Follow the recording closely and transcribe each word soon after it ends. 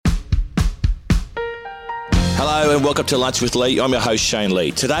Hello and welcome to Lunch with Lee. I'm your host, Shane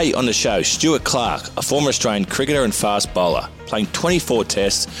Lee. Today on the show, Stuart Clark, a former Australian cricketer and fast bowler, playing 24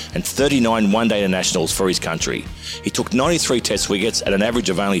 tests and 39 one-day internationals for his country. He took 93 test wickets at an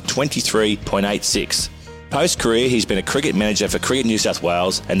average of only 23.86. Post-career, he's been a cricket manager for Cricket New South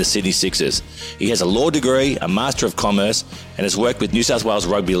Wales and the Sydney Sixers. He has a law degree, a Master of Commerce, and has worked with New South Wales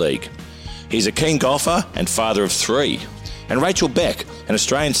Rugby League. He's a keen golfer and father of 3. And Rachel Beck, an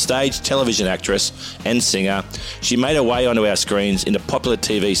Australian stage, television actress and singer, she made her way onto our screens in the popular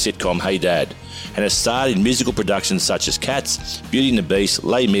TV sitcom Hey Dad, and has starred in musical productions such as Cats, Beauty and the Beast,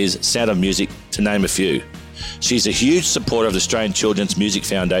 Les Mis, Sound of Music, to name a few. She's a huge supporter of the Australian Children's Music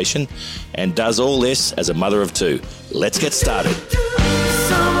Foundation and does all this as a mother of 2. Let's get started.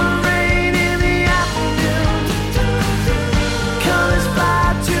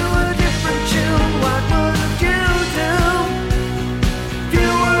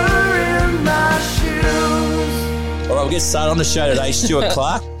 We'll get started on the show today. Stuart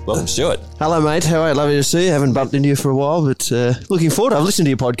Clark. Welcome, Stuart. Hello, mate. How are you? Lovely to see you. Haven't bumped into you for a while, but looking forward. I've listened to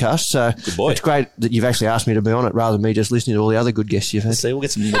your podcast, so good boy. It's great that you've actually asked me to be on it rather than me just listening to all the other good guests you've had. See, we'll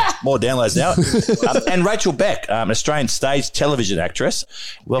get some more downloads now. And Rachel Beck, an Australian stage television actress.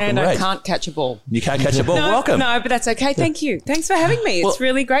 Welcome, and Rach. I can't catch a ball. You can't catch a ball. Welcome. No, but that's okay. Thank you. Thanks for having me. It's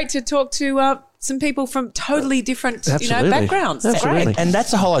really great to talk to some people from totally different backgrounds. Absolutely. Great. And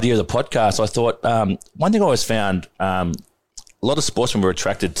that's the whole idea of the podcast. I thought one thing I always found, a lot of sportsmen were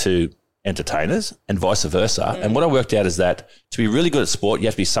attracted to entertainers and vice versa. And what I worked out is that to be really good at sport, you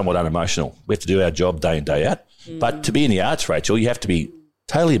have to be somewhat unemotional. We have to do our job day in, day out. But to be in the arts, Rachel, you have to be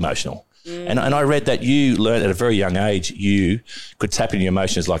totally emotional. And I read that you learned at a very young age you could tap into your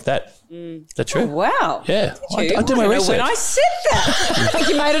emotions like that. Is that true? Oh, wow. Yeah. I do my I don't know research. when I said that. I think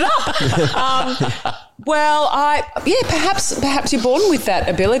you made it up. Perhaps you're born with that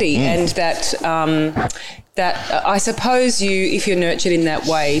ability and that I suppose if you're nurtured in that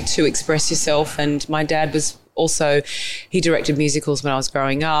way to express yourself. And my dad was also, he directed musicals when I was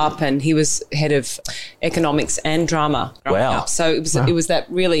growing up, and he was head of economics and drama growing up. So it was that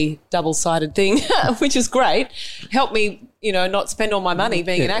really double-sided thing, which is great. Helped me, not spend all my money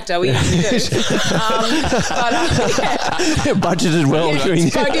being an actor. We used to do. Budgeted well.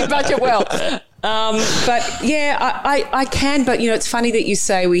 I did budget well. I can. But it's funny that you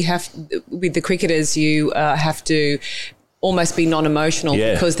say we have with the cricketers. You have to almost be non-emotional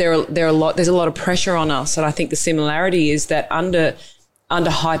because there's a lot of pressure on us, and I think the similarity is that under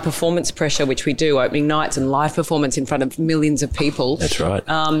high performance pressure, which we do, opening nights and live performance in front of millions of people. That's right.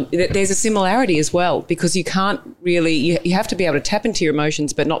 There's a similarity as well, because you can't really, you have to be able to tap into your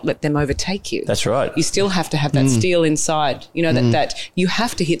emotions but not let them overtake you. That's right. You still have to have that steel inside, that you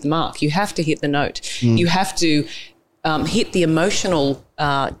have to hit the mark, you have to hit the note, you have to hit the emotional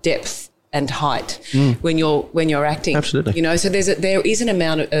depth and height when you're acting. Absolutely. So there is an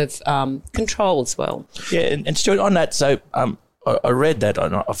amount of control as well. Yeah, and Stuart, on that, so I read that,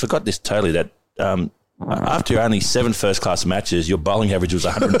 and I forgot this totally, that after only 7 first-class matches, your bowling average was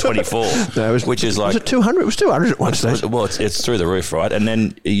 124, which is like... Was it 200? It was 200 at one stage. Well, it's through the roof, right? And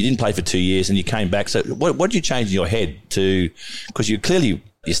then you didn't play for 2 years and you came back. So what did you change in your head to... Because your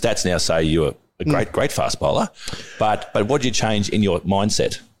stats now say you're a great fast bowler, but what did you change in your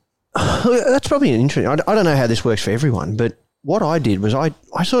mindset? That's probably an interesting... I don't know how this works for everyone, but what I did was I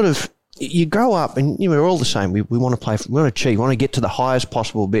sort of... You grow up and we're all the same. We want to play, we want to achieve, we want to get to the highest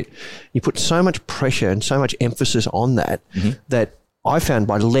possible bit. You put so much pressure and so much emphasis on that that I found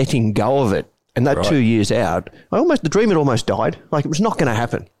by letting go of it, and that 2 years out, the dream had almost died. Like, it was not going to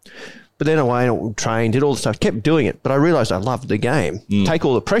happen. But then I went and trained, did all the stuff, kept doing it. But I realised I loved the game. Take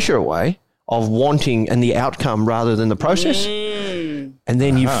all the pressure away of wanting and the outcome rather than the process. And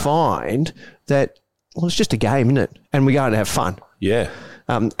then you find that, it's just a game, isn't it? And we're going to have fun. Yeah.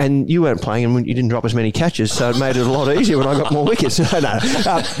 And you weren't playing and you didn't drop as many catches, so it made it a lot easier when I got more wickets. But I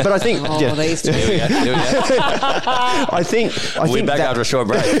think... these two. Here we go. I think We're back after a short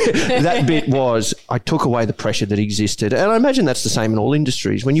break. That bit was, I took away the pressure that existed. And I imagine that's the same in all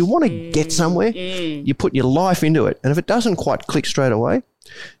industries. When you want to get somewhere, you put your life into it. And if it doesn't quite click straight away,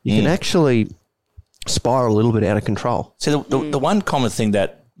 you can actually spiral a little bit out of control. So the one common thing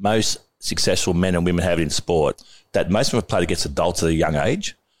that most successful men and women have in sport, that most of them have played against adults at a young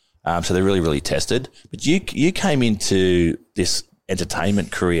age, so they're really, really tested. But you came into this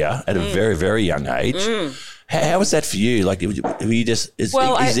entertainment career at a very, very young age. How was that for you? Like, were you just is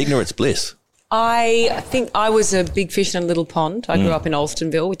ignorance bliss? I think I was a big fish in a little pond. I grew up in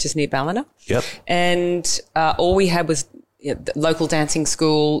Alstonville, which is near Ballina. Yep. And all we had was the local dancing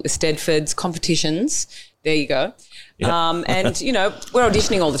school, Stedfords, competitions. There you go. Yep. And, we're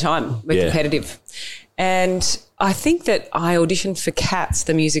auditioning all the time. We're competitive. And I think that I auditioned for Cats,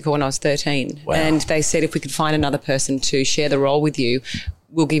 the musical, when I was 13. Wow. And they said if we could find another person to share the role with you,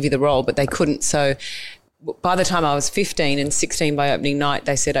 we'll give you the role. But they couldn't. So by the time I was 15 and 16 by opening night,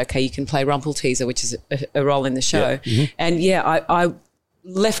 they said, okay, you can play Rumpelteazer, which is a role in the show. Yeah. Mm-hmm. And, I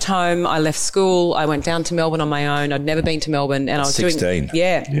left home, I left school, I went down to Melbourne on my own. I'd never been to Melbourne. And I was 16.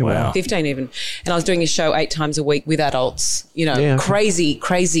 doing... Wow. 15 even. And I was doing a show 8 times a week with adults,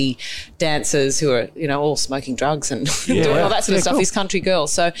 crazy dancers who are, all smoking drugs and doing all that sort of stuff, these country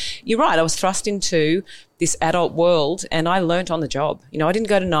girls. So you're right, I was thrust into this adult world and I learnt on the job. I didn't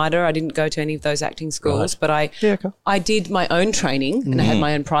go to NIDA, I didn't go to any of those acting schools, but I did my own training and I had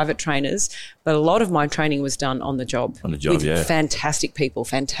my own private trainers, but a lot of my training was done on the job. On the job, with fantastic people,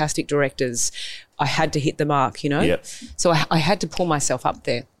 fantastic directors. I had to hit the mark, Yep. So I had to pull myself up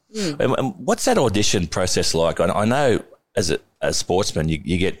there. And what's that audition process like? I know as a sportsman, you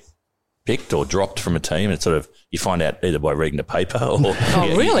get picked or dropped from a team and sort of you find out either by reading the paper or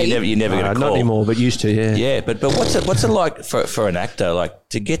really? you never get a call. Not anymore, but used to, yeah. Yeah, but what's it like for an actor, like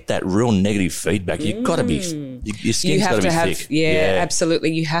to get that real negative feedback? You've got to be, your skin's got to be thick. Yeah,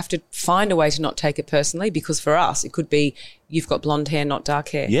 absolutely. You have to find a way to not take it personally because for us, it could be you've got blonde hair, not dark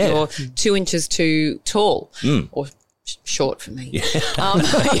hair. Yeah. Or 2 inches too tall or short for me. Yeah,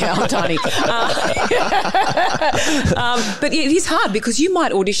 I'm tiny. But it is hard because you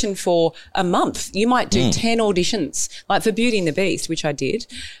might audition for a month. You might do 10 auditions. Like for Beauty and the Beast, which I did,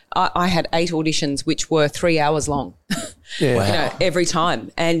 I had 8 auditions which were 3 hours long. Yeah. Wow. Every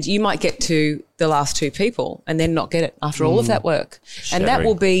time. And you might get to the last 2 people and then not get it after all of that work. And that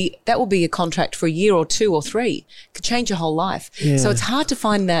will be a contract for a year or 2 or 3. Could change your whole life. Yeah. So it's hard to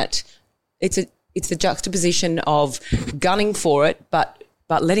find that it's the juxtaposition of gunning for it, but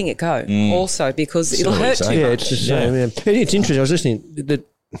letting it go also because it'll hurt too much. Yeah, it's the same. Yeah. It's interesting. I was listening that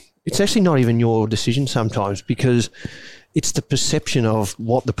it's actually not even your decision sometimes because it's the perception of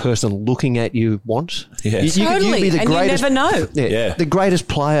what the person looking at you wants. Yeah. Totally, you never know. Yeah, the greatest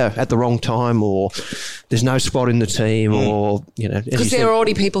player at the wrong time, or there's no spot in the team, or because there are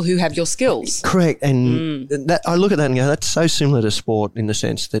already people who have your skills. Correct, and that, I look at that and go, that's so similar to sport in the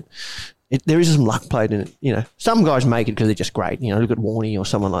sense that. There is some luck played in it, Some guys make it because they're just great. Look at Warney or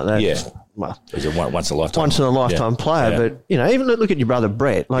someone like that. Yeah. Well, He's a once in a lifetime player. Yeah. But even look at your brother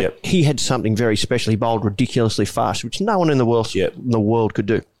Brett. He had something very special. He bowled ridiculously fast, which no one in the world could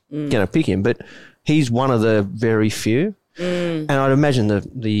do. Pick him, but he's one of the very few. And I'd imagine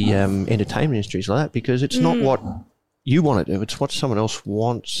the entertainment industry is like that because it's not what you want to do. It's what someone else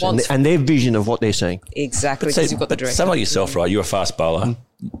wants. And their vision of what they're seeing. Exactly, because you've got the director. Someone like yourself, right? You're a fast bowler.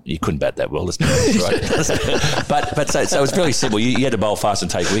 You couldn't bat that well, right? but so it's really simple. You had to bowl fast and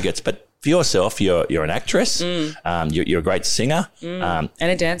take wickets. But for yourself, you're an actress. You're a great singer. And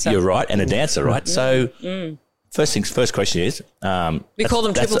a dancer. You're right, and a dancer, right? So first question is... we call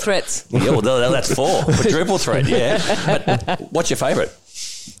them triple threats. Yeah, well, that's 4. Quadruple threat, yeah. But what's your favourite?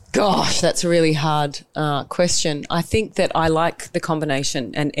 Gosh, that's a really hard question. I think that I like the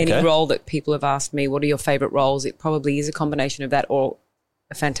combination and any role that people have asked me, what are your favourite roles? It probably is a combination of that or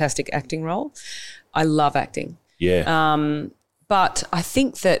a fantastic acting role. I love acting. Yeah. But I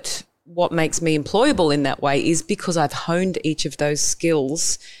think that what makes me employable in that way is because I've honed each of those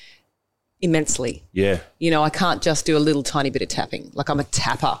skills immensely. Yeah. I can't just do a little tiny bit of tapping. Like I'm a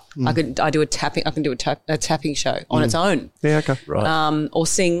tapper. I can do a tapping show on its own. Yeah, okay. Right. Or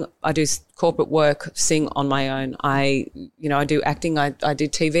sing. I do corporate work, sing on my own. I do acting. I do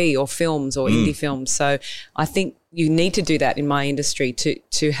TV or films or indie films. So I think you need to do that in my industry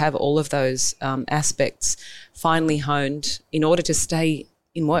to have all of those aspects finely honed in order to stay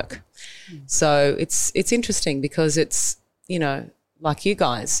in work. So it's interesting because it's, like you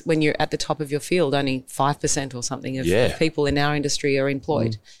guys, when you're at the top of your field, only 5% or something of people in our industry are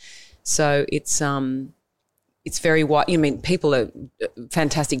employed. So it's very wide. People are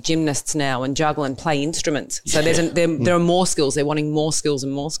fantastic gymnasts now and juggle and play instruments. So there are more skills. They're wanting more skills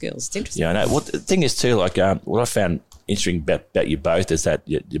and more skills. It's interesting. Yeah, I know. Well, the thing is too, like what I found interesting about you both is that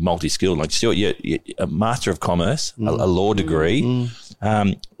you're multi-skilled. Like Stuart, you're a Master of Commerce, a law degree.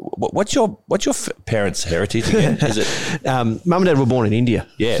 What's your parents' heritage again? Is it Mum and Dad were born in India.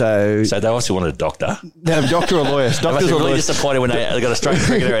 Yeah. So they also wanted a doctor. They have a doctor or lawyers. Doctors or really lawyers. disappointed when they got a straight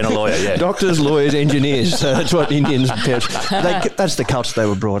cricketer and a lawyer. Yeah. Doctors, lawyers, engineers. So that's what Indians. That's the culture they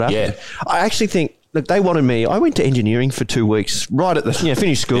were brought up. Yeah. I actually think. Look, they wanted me. I went to engineering for 2 weeks, right at the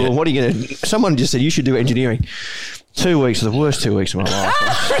finished school. Yeah. What are you going to? Someone just said you should do engineering. 2 weeks, the worst 2 weeks of my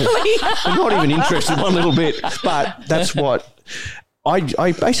life. Really? I'm not even interested one little bit, but that's what.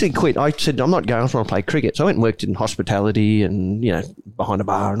 I basically quit. I said, I'm not going, I want to play cricket. So I went and worked in hospitality and, behind a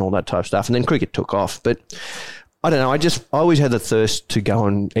bar and all that type of stuff. And then cricket took off. But I don't know. I always had the thirst to go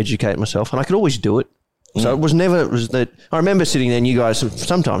and educate myself, and I could always do it. So it was that. I remember sitting there and you guys,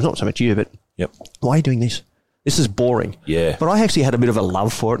 sometimes, not so much you, but why are you doing this? This is boring. Yeah. But I actually had a bit of a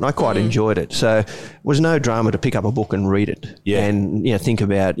love for it and I quite enjoyed it. So it was no drama to pick up a book and read it. Yeah. And, think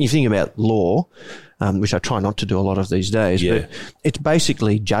about law, which I try not to do a lot of these days, but it's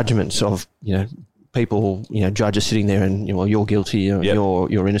basically judgments of, people, judges sitting there and, you're guilty or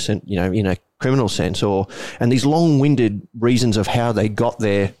you're innocent, in a criminal sense, and these long-winded reasons of how they got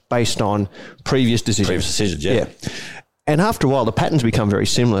there based on previous decisions. Yeah. And after a while, the patterns become very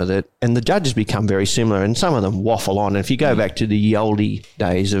similar, and the judges become very similar, and some of them waffle on. And if you go back to the oldie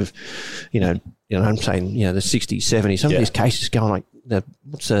days of, I'm saying, the 60s, 70s, some of these cases going like, I've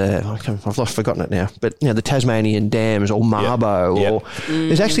forgotten it now, but the Tasmanian dams or Mabo, or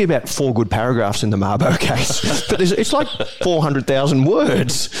there's actually about 4 good paragraphs in the Mabo case, but it's like 400,000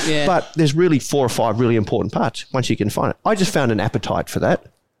 words, but there's really 4 or 5 really important parts once you can find it. I just found an appetite for that.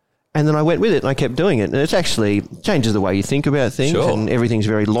 And then I went with it and I kept doing it. And it's actually changes the way you think about things, and everything's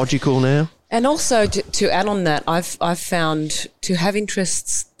very logical now. And also to add on that, I've found to have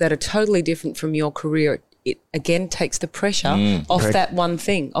interests that are totally different from your career, it again takes the pressure off that one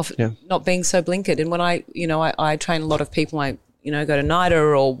thing, of not being so blinkered. And when I train a lot of people, I go to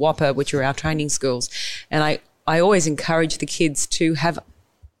NIDA or WAPA, which are our training schools, and I always encourage the kids to have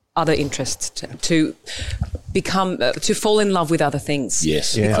other interests, to become to fall in love with other things.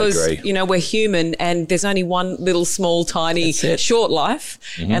 Yes, because I agree. We're human, and there's only one little small, tiny, short life,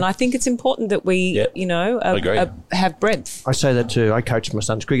 and I think it's important that we, have breadth. I say that too. I coach my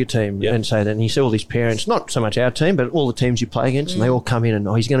son's cricket team and say that, and you see all these parents, not so much our team, but all the teams you play against, and they all come in and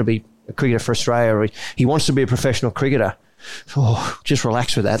he's going to be a cricketer for Australia, or he wants to be a professional cricketer. Oh, just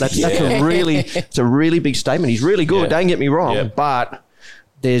relax with that. That's it's a really big statement. He's really good. Don't get me wrong, but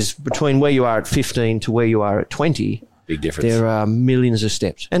there's between where you are at 15 to where you are at 20. Big difference. There are millions of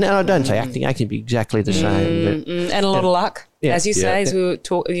steps. And I don't say acting be exactly the same. But, and a lot of luck. As you say, as we were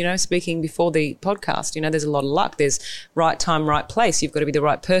speaking before the podcast, there's a lot of luck. There's right time, right place. You've got to be the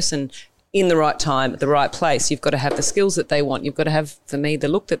right person in the right time, at the right place. You've got to have the skills that they want. You've got to have, for me, the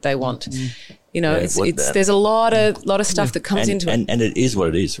look that they want. There's a lot of stuff that comes into it. And it is what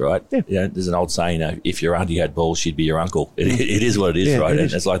it is, right? Yeah. There's an old saying, if your auntie had balls, she'd be your uncle. It is what it is, right?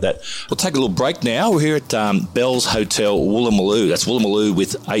 And it's like that. We'll take a little break now. We're here at Bell's Hotel Woolloomooloo. That's Woolloomooloo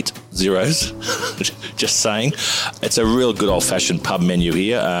with 8 zeros. Just saying. It's a real good old-fashioned pub menu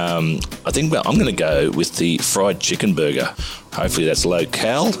here. I think I'm going to go with the fried chicken burger. Hopefully that's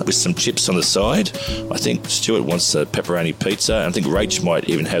locale with some chips on the side. I think Stuart wants the pepperoni pizza. And I think Rach might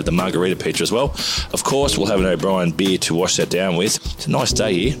even have the margarita pizza as well. Of course, we'll have an O'Brien beer to wash that down with. It's a nice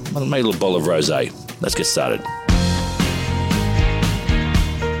day here. I'll make a little bowl of rosé. Let's get started.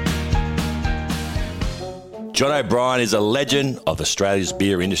 John O'Brien is a legend of Australia's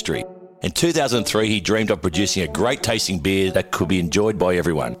beer industry. In 2003, he dreamed of producing a great-tasting beer that could be enjoyed by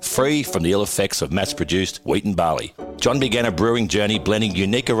everyone, free from the ill effects of mass-produced wheat and barley. John began a brewing journey blending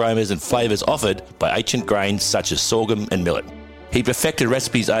unique aromas and flavours offered by ancient grains such as sorghum and millet. He perfected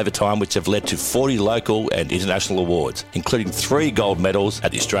recipes over time which have led to 40 local and international awards, including 3 gold medals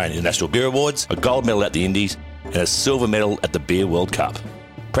at the Australian International Beer Awards, a gold medal at the Indies, and a silver medal at the Beer World Cup.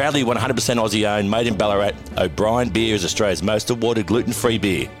 Proudly 100% Aussie-owned, made in Ballarat, O'Brien Beer is Australia's most awarded gluten-free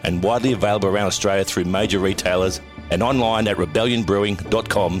beer and widely available around Australia through major retailers and online at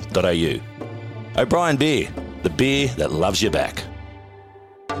rebellionbrewing.com.au. O'Brien Beer, the beer that loves you back.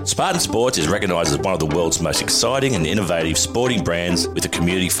 Spartan Sports is recognised as one of the world's most exciting and innovative sporting brands with a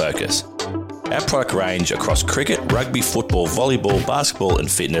community focus. Our product range across cricket, rugby, football, volleyball, basketball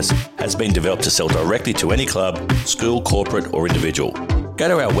and fitness has been developed to sell directly to any club, school, corporate or individual. Go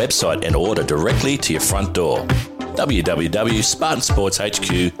to our website and order directly to your front door.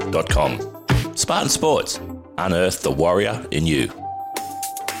 www.spartansportshq.com. Spartan Sports. Unearth the warrior in you.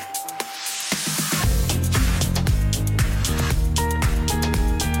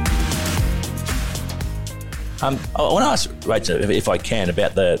 I want to ask Rachel, if I can,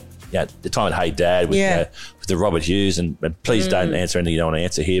 about the time at Hey Dad with the Robert Hughes, and please don't answer anything you don't want to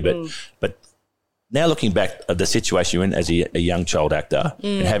answer here, but now looking back at the situation you're in as a young child actor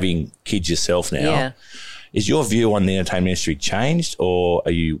and having kids yourself now, is your view on the entertainment industry changed, or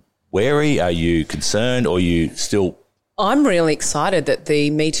are you wary? Are you concerned, or are you still... I'm really excited that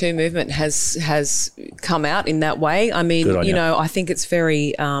the Me Too movement has come out in that way. I mean, I think it's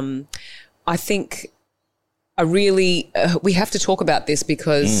very I think really, we have to talk about this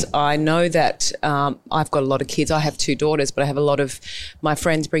because I know that I've got a lot of kids. I have 2 daughters, but I have a lot of my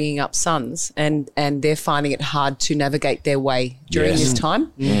friends bringing up sons, and they're finding it hard to navigate their way during this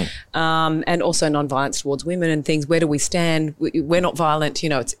time. And also nonviolence towards women and things. Where do we stand? We're not violent.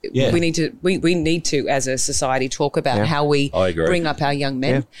 We need to, as a society, talk about how we bring up our young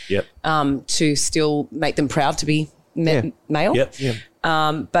men to still make them proud to be male.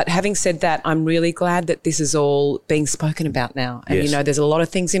 But having said that, I'm really glad that this is all being spoken about now. And, there's a lot of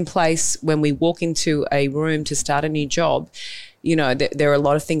things in place when we walk into a room to start a new job. There are a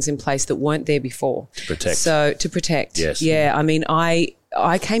lot of things in place that weren't there before. To protect. Yes. Yeah. I mean, I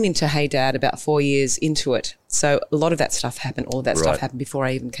came into Hey Dad about 4 years into it. So a lot of that stuff happened. All of that stuff happened before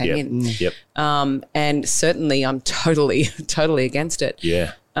I even came in. And certainly I'm totally against it.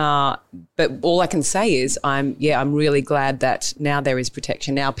 Yeah. But all I can say is I'm really glad that now there is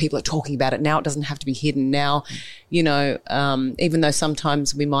protection. Now people are talking about it. Now it doesn't have to be hidden. Now, even though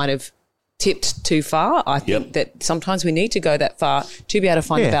sometimes we might have tipped too far, I think that sometimes we need to go that far to be able to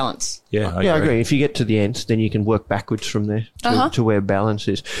find a balance. Yeah, I agree. If you get to the end, then you can work backwards from there to where balance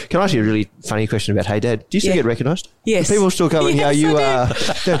is. Can I ask you a really funny question about Hey Dad? Do you still get recognised? Yes. Do people still come and you are...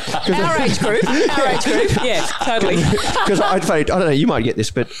 Our age group. Yes, totally. Because I don't know, you might get this,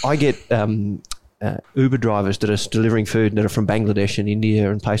 but I get... Uber drivers that are delivering food that are from Bangladesh and India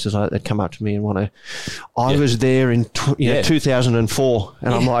and places like that come up to me and want to. I was there in 2004,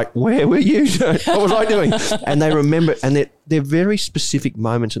 and I'm like, where were you? What was I doing? And they remember, and they're very specific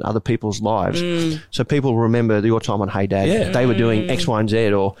moments in other people's lives. So people remember your time on Hey Dad. They were doing X, Y, and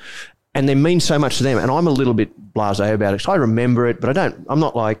Z, and they mean so much to them. And I'm a little bit blasé about it. So I remember it, but I'm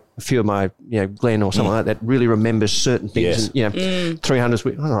not like a few of my, Glenn or someone like that really remembers certain things. And,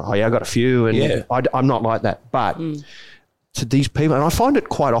 300s, I got a few. And I'm not like that. But to these people, and I find it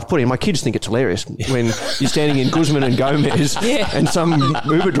quite off-putting. My kids think it's hilarious when you're standing in Guzman and Gomez and some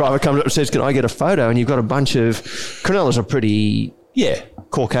Uber driver comes up and says, can I get a photo? And you've got a bunch of, Cronulla's a pretty...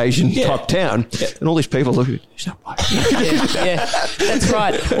 Caucasian type town, and all these people look at it. Is that right? That's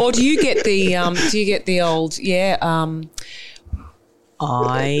right. Or do you get the old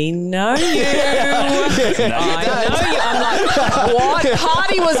I know you. I know you. I'm like, what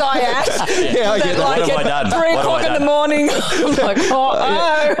party was I at? Yeah, I get that. Like at 3 o'clock in the morning. I'm like,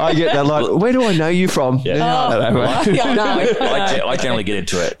 I get that. Like, where do I know you from? I generally get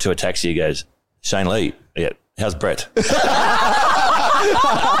into a taxi. He goes, Shane Lee. Yeah. How's Brett?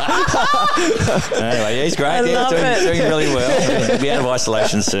 Anyway, he's great. He's doing really well. He'll be out of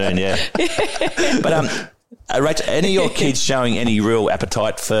isolation soon, But Rach, any of your kids showing any real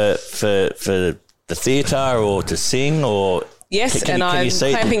appetite for the theatre or to sing or? Yes, and I'm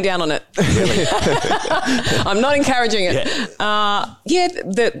clamping down on it. Really? I'm not encouraging it.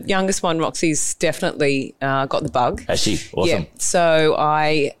 The youngest one, Roxy's definitely got the bug. Has she? Awesome. Yeah, so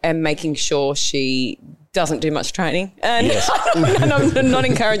I am making sure she doesn't do much training. And I'm not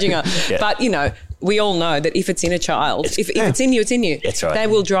encouraging her. Yeah. But, we all know that if it's in a child, if it's in you, it's in you. That's right. They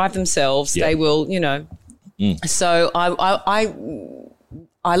will drive themselves. Yeah. They will, So I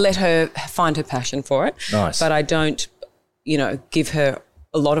let her find her passion for it. Nice. But I don't, give her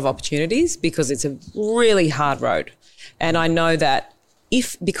a lot of opportunities because it's a really hard road. And I know that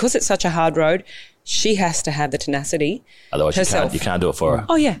because it's such a hard road, she has to have the tenacity. Otherwise, herself. you can't do it for her.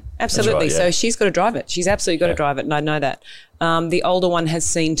 Oh, yeah, absolutely. Right, So she's got to drive it. She's absolutely got to drive it, and I know that. The older one has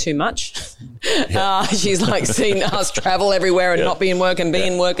seen too much. She's like seen us travel everywhere and not be in work and be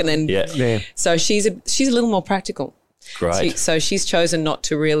in work, and then so she's a little more practical. Great. So she's chosen not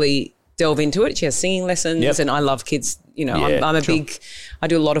to really delve into it. She has singing lessons, and I love kids. I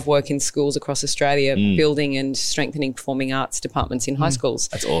do a lot of work in schools across Australia, building and strengthening performing arts departments in high schools.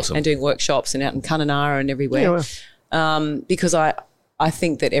 That's awesome. And doing workshops and out in Kununurra and everywhere. Because I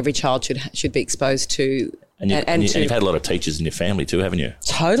think that every child should be exposed to. And you've had a lot of teachers in your family too, haven't you?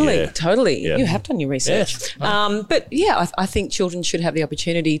 Totally. Yeah. You have done your research. Yes. But I think children should have the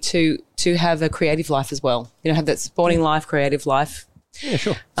opportunity to have a creative life as well. Have that sporting life, creative life. Yeah,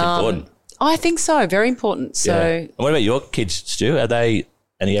 sure. It's important. I think so. Very important. So, And what about your kids, Stu? Are they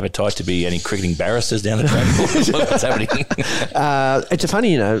any appetite to be any cricketing barristers down the track? What's happening? It's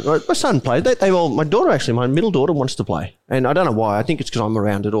funny, my son played. My daughter actually, my middle daughter wants to play, and I don't know why. I think it's because I'm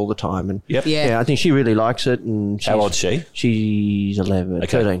around it all the time. And I think she really likes it. And how old is she? She's 11,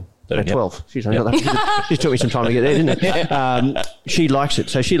 13. 12. She's took me some time to get there, didn't it? She likes it.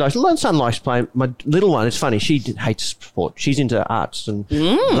 So she likes it. My son likes playing. My little one, it's funny, she hates sport. She's into arts and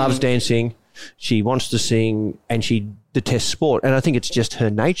loves dancing. She wants to sing, and she detests sport. And I think it's just her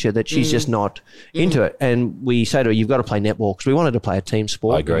nature that she's just not into it. And we say to her, you've got to play netball, because we wanted to play a team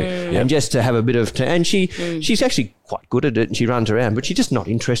sport. I agree. And just to have a bit of, and she's actually quite good at it, and she runs around, but she's just not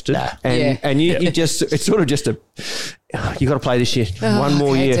interested. Nah. And you just, it's sort of just you got to play this year, one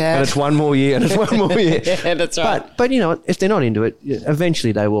more year, Dad. and it's one more year, and it's one more year. Yeah, that's right. But if they're not into it,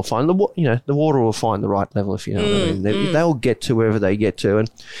 eventually they will find the water will find the right level, if you know what I mean. They'll get to wherever they get to, and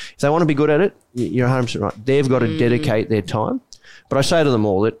if they want to be good at it, you're 100% right. They've got to dedicate their time. But I say to them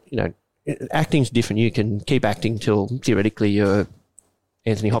all that acting's different. You can keep acting till theoretically you're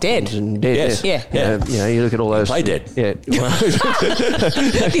Anthony Hopkins Dead. and dead. Yes. Yeah. You look at all those. Play dead. Yeah. The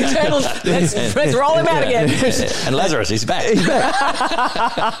Eternals. Let's roll him out again. And Lazarus, he's back.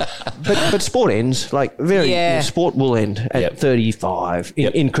 But sport ends sport will end at 35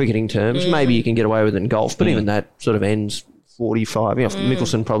 in cricketing terms. Maybe you can get away with it in golf, but even that sort of ends 45.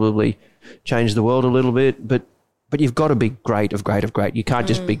 Mickelson probably changed the world a little bit, but you've got to be great of great of great. You can't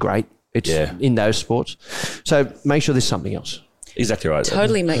just be great. It's in those sports. So make sure there's something else. Exactly right.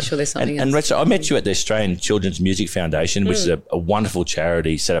 Totally make sure there's something else. And Rachel, I met you at the Australian Children's Music Foundation, which is a wonderful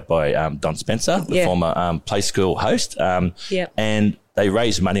charity set up by Don Spencer, the former Play School host. And they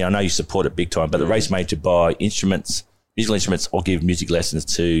raise money. I know you support it big time, but they raise money to buy musical instruments, or give music lessons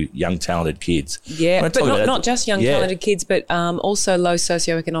to young talented kids. Yeah, but not just young talented kids, but also low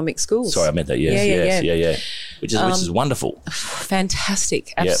socioeconomic schools. Sorry, I meant that. Yes. Which is wonderful.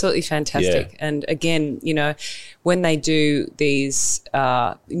 Fantastic, absolutely fantastic. Yeah. And again, when they do these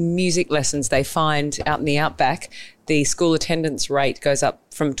music lessons, they find out in the outback the school attendance rate goes up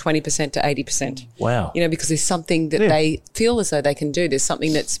from 20% to 80%. Wow. Because there's something that they feel as though they can do. There's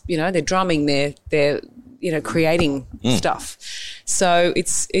something that's they're drumming, they're creating stuff. So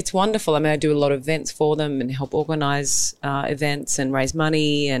it's wonderful. I mean, I do a lot of events for them and help organise events and raise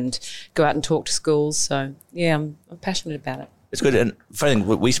money and go out and talk to schools. So, I'm passionate about it. It's good. And funny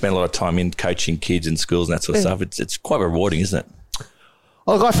thing, we spend a lot of time in coaching kids in schools and that sort of stuff. It's quite rewarding, isn't it?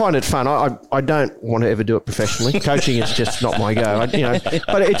 Look, I find it fun. I don't want to ever do it professionally. Coaching is just not my go.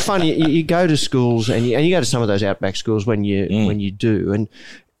 But it's fun. You go to schools and you go to some of those outback schools when you do, and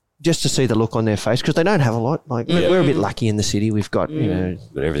just to see the look on their face, because they don't have a lot. We're a bit lucky in the city. We've got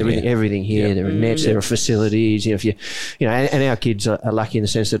everything here. Yeah. There are nets, there are facilities. And our kids are lucky in the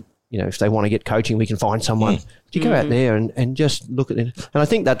sense that if they want to get coaching, we can find someone. But you go out there and just look at it, and I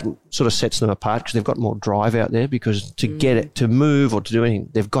think that sort of sets them apart, because they've got more drive out there. Because to get it to move or to do anything,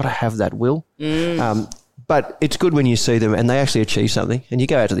 they've got to have that will. But it's good when you see them and they actually achieve something, and you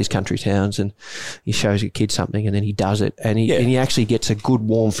go out to these country towns and he shows your kid something and then he does it, and he actually gets a good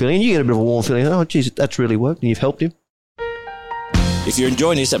warm feeling, and you get a bit of a warm feeling. Oh, geez, that's really worked, and you've helped him. If you're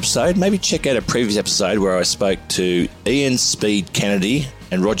enjoying this episode, maybe check out a previous episode where I spoke to Ian Speed Kennedy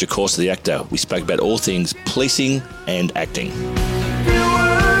and Roger Corser, the actor. We spoke about all things policing and acting. You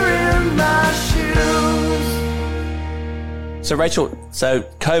were in my shoes. So, Rachel,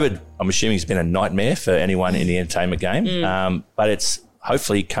 COVID, I'm assuming, has been a nightmare for anyone in the entertainment game, but it's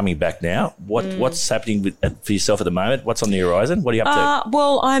hopefully coming back now. What's happening for yourself at the moment? What's on the horizon? What are you up to?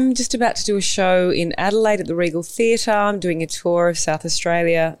 Well, I'm just about to do a show in Adelaide at the Regal Theatre. I'm doing a tour of South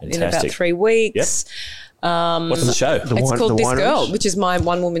Australia in about 3 weeks. Yep. What's the show? It's called This Girl, which is my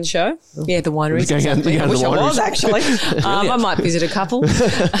one-woman show. Yeah, the wineries. Exactly. I wish I was, actually. I might visit a couple.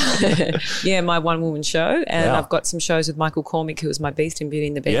 Yeah, my one-woman show. And I've got some shows with Michael Cormick, who was my beast in Beauty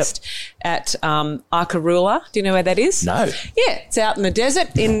and the Beast, at Arkaroola. Do you know where that is? No. Yeah, it's out in the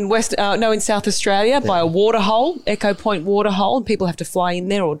desert in in South Australia by a waterhole, Echo Point waterhole. And people have to fly in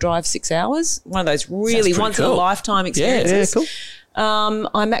there or drive 6 hours. One of those really once-in-a-lifetime experiences. Yeah, cool.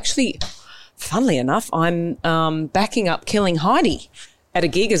 I'm actually... Funnily enough, I'm backing up Killing Heidi at a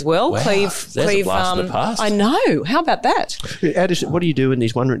gig as well. Wow. Cleve, a blast from the past. I know. How about that? What do you do in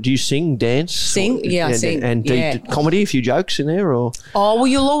these do you sing, dance? Sing? Yeah, I sing. And comedy, a few jokes in there? Or? Oh, well,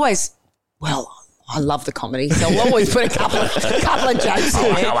 you'll always... Well... I love the comedy, so I'll always put a couple of jokes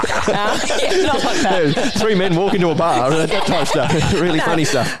in there. Not like that. 3 men walk into a bar, that type of stuff. Really funny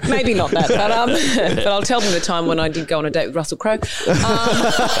stuff. Maybe not that, but I'll tell them the time when I did go on a date with Russell Crowe.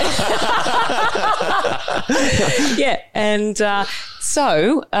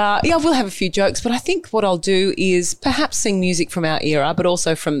 We'll have a few jokes, but I think what I'll do is perhaps sing music from our era, but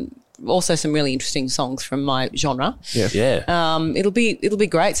also some really interesting songs from my genre. Yeah. It'll be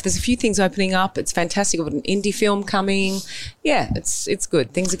great. So there's a few things opening up. It's fantastic. I've got an indie film coming. Yeah, it's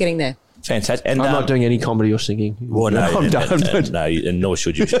good. Things are getting there. Fantastic. And I'm not doing any comedy or singing. Well, no, I'm done. No, and nor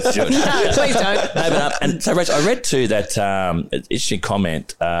should you. No, please don't. And so, Rachel, I read too that interesting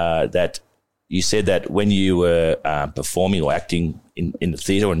comment that you said that when you were performing or acting in the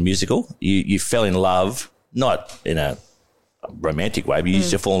theatre and musical, you fell in love not in a romantic way, but you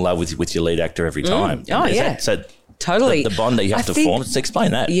used to fall in love with your lead actor every time. Oh, Is yeah. that- so Totally. the bond that you have to form. Let's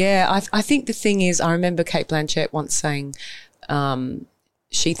explain that. Yeah, I think the thing is, I remember Kate Blanchett once saying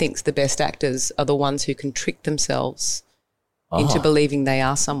she thinks the best actors are the ones who can trick themselves into believing they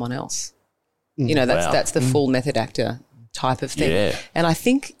are someone else. You know, that's the full method actor type of thing. Yeah. And I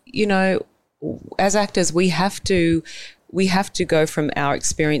think, you know, as actors, we have to go from our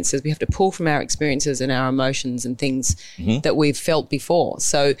experiences. We have to pull from our experiences and our emotions and things that we've felt before.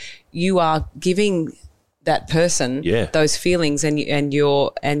 So you are giving that person those feelings, and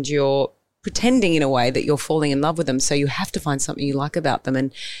you're pretending in a way that you're falling in love with them. So you have to find something you like about them,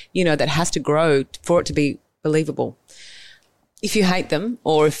 and you know that has to grow for it to be believable. If you hate them,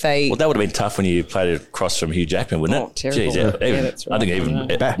 or if they... Well, that would have been tough when you played it across from Hugh Jackman, wouldn't it? Oh, terrible. Jeez, Yeah, that's right. I think even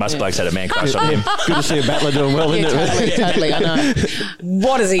most blokes had a man crush on him. Good to see a battler doing well, isn't it? Totally, I know.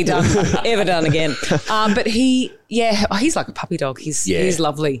 What has he ever done again? But he's like a puppy dog. He's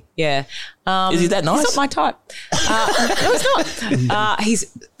lovely. Yeah. Is he that nice? He's not my type. No, he's not.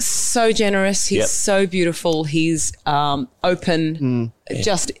 He's so generous. He's so beautiful. He's open.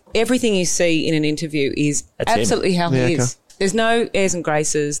 Just everything you see in an interview is absolutely how he is. There's no airs and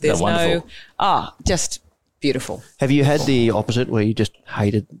graces. There's just beautiful. Have you had the opposite where you just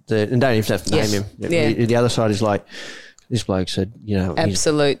hated and don't even have to name him. Yeah. The other side is like, this bloke said, you know,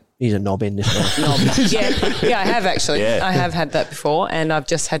 he's a knob end, this guy. Yeah, I have actually. Yeah. I have had that before, and I've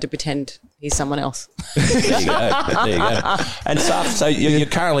just had to pretend he's someone else. There you go. And so you're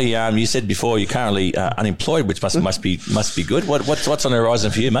currently, you said before, you're currently unemployed, which must be good. What's on the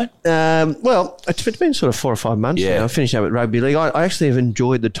horizon for you, mate? Well, it's been sort of 4 or 5 months now. I finished out with rugby league. I actually have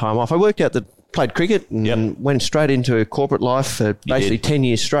enjoyed the time off. I worked out played cricket and went straight into corporate life for basically 10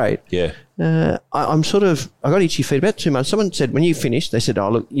 years straight. Yeah. I got itchy feet about 2 months. Someone said, when you finish, they said, oh,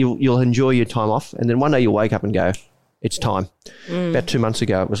 look, you'll enjoy your time off. And then one day you'll wake up and go, it's time. About 2 months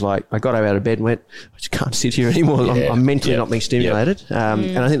ago, it was like, I got out of bed and went, I just can't sit here anymore. Yeah. I'm mentally not being stimulated.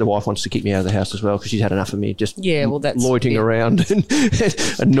 And I think the wife wants to kick me out of the house as well because she's had enough of me just loitering around and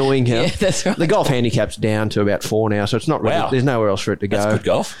annoying her. Yeah, that's right. The golf handicap's down to about 4 now, so it's not really, there's nowhere else for it to go. That's good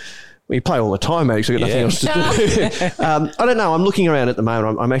golf. We play all the time, mate, so I've got nothing else to do. I don't know. I'm looking around at the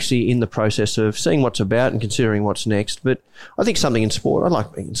moment. I'm actually in the process of seeing what's about and considering what's next. But I think something in sport. I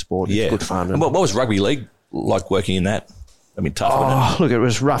like being in sport. It's good fun. And what was rugby league like working in that? I mean, tough, wasn't it? Look, it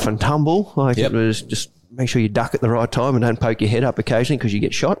was rough and tumble. It was just make sure you duck at the right time and don't poke your head up occasionally because you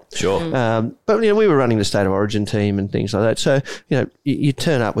get shot. Sure. But, you know, we were running the State of Origin team and things like that. So, you know, you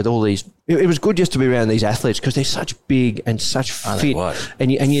turn up with all these. It was good just to be around these athletes because they're such big and such fit.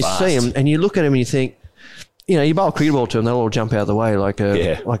 And you see them and you look at them and you think, you know, you bowl a cricket ball to them, they'll all jump out of the way like a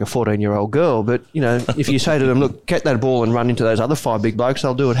 14-year-old girl. But, you know, if you say to them, look, get that ball and run into those other 5 big blokes,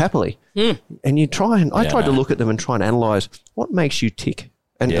 they'll do it happily. And you try and I tried to look at them and try and analyse what makes you tick.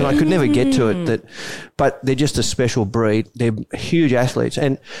 And I could never get to it. But they're just a special breed. They're huge athletes.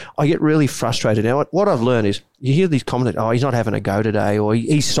 And I get really frustrated. Now, what I've learned is you hear these comments, oh, he's not having a go today, or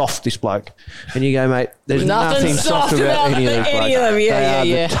he's soft, this bloke. And you go, mate, there's nothing soft about any of these blokes. They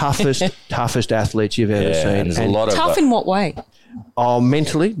are the toughest athletes you've ever seen. There's a lot of Tough in what way? Oh,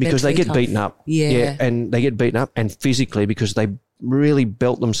 mentally, because they get Mentally beaten up. Yeah. And they get beaten up. And physically, because they really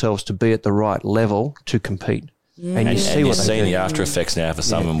belt themselves to be at the right level to compete. And you see what seeing the after effects now for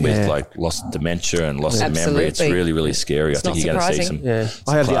someone with like loss of dementia and loss of memory. It's really, really scary. I think you're going to see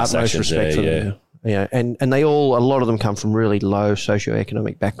some. I have the utmost respect for them. Yeah, and they all, a lot of them come from really low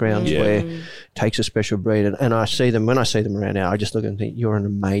socioeconomic backgrounds where it takes a special breed. And I see them, when I see them around now, I just look and think, you're an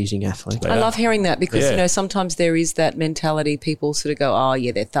amazing athlete. I love hearing that because, you know, sometimes there is that mentality. People sort of go, oh,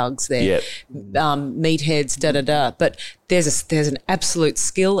 yeah, they're thugs, they're meatheads, da-da-da. But there's an absolute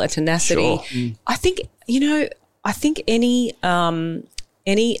skill, a tenacity. Sure. I think, you know,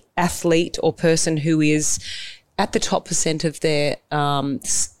 any athlete or person who is at the top % of their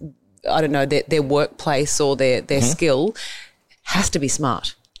their workplace or their skill has to be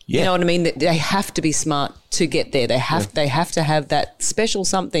smart. You know what I mean? They have to be smart to get there. They have to have that special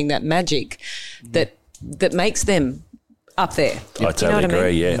something, that magic that makes them up there. I totally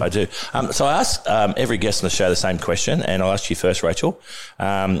agree. I do. So I ask every guest on the show the same question, and I'll ask you first, Rachel.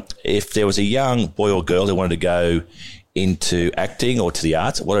 If there was a young boy or girl who wanted to go into acting or to the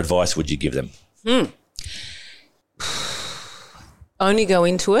arts, what advice would you give them? Only go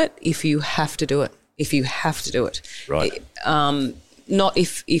into it if you have to do it. If you have to do it. Right. Not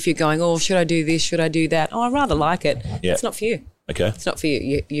if you're going, oh, should I do this? Should I do that? Oh, I rather like it. Yeah. It's not for you. Okay. It's not for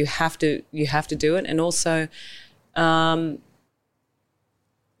you. You have to do it. And also,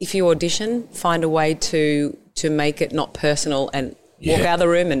 if you audition, find a way to make it not personal and walk out of the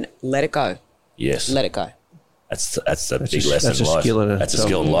room and let it go. Yes. Let it go. That's a big a- lesson that's in a life. skill in That's a itself.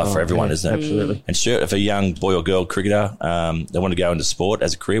 skill in life for everyone, Yeah, isn't it? absolutely. And Stuart, if a young boy or girl cricketer, they want to go into sport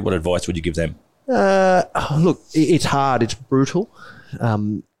as a career, what advice would you give them? Look, it's hard. It's brutal.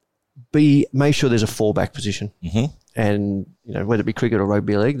 Make sure there's a fallback position, and whether it be cricket or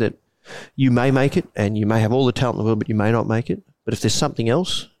rugby league, that you may make it, and you may have all the talent in the world, but you may not make it. But if there's something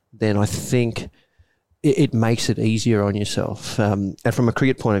else, then I think it makes it easier on yourself. And from a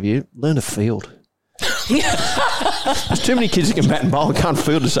cricket point of view, learn to field. There's too many kids that can bat and bowl and can't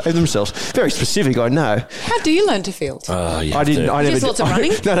field to save themselves. Very specific, I know. How do you learn to field? I didn't. I never Just lots of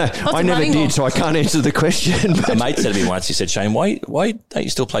running? No, Lots I of never running did, or- so I can't answer the question. A But mate said to me once, he said, Shane, why don't you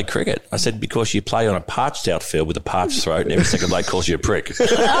still play cricket? I said, because you play on a parched outfield with a parched throat and every second bloke calls you a prick.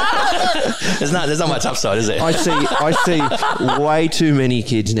 There's not much upside, is there? I see way too many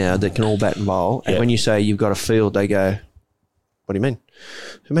kids now that can all bat and bowl. And Yeah. when you say you've got a field, they go, "What do you mean?"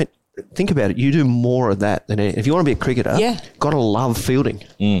 So, mate, think about it. You do more of that than if you want to be a cricketer. Yeah. Got to love fielding.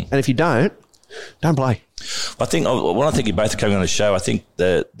 And if you don't play. I think when I think you both are coming on the show, I think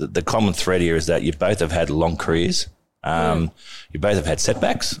the common thread here is that you both have had long careers. You both have had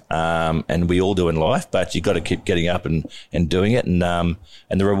setbacks, and we all do in life. But you got to keep getting up and doing it, and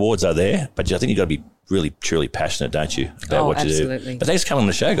the rewards are there. But I think you got to be really truly passionate, don't you, about what you absolutely. do? But thanks for coming on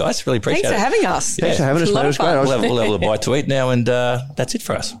the show, guys. Really appreciate Thanks it. for having us. Thanks for having us, It's a mate. lot It was of great. fun. I was We'll have a bite to eat now, and that's it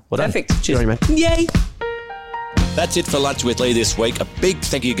for us. Well done. Perfect. Cheers, mate. Yay. That's it for Lunch with Lee this week. A big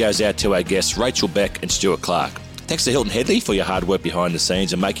thank you goes out to our guests, Rachel Beck and Stuart Clark. Thanks to Hilton Headley for your hard work behind the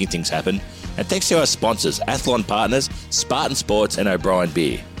scenes and making things happen. And thanks to our sponsors, Athlon Partners, Spartan Sports and O'Brien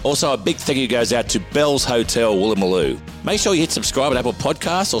Beer. Also, a big thank you goes out to Bell's Hotel, Woolloomooloo. Make sure you hit subscribe at Apple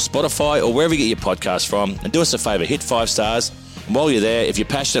Podcasts or Spotify or wherever you get your podcasts from. And do us a favour, hit 5 stars. And while you're there, if you're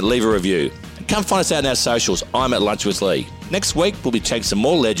passionate, leave a review. And come find us out on our socials. I'm at Lunch with Lee. Next week, we'll be chatting some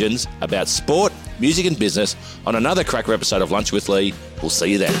more legends about sport, music and business on another cracker episode of Lunch with Lee. We'll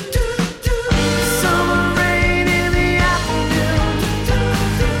see you then.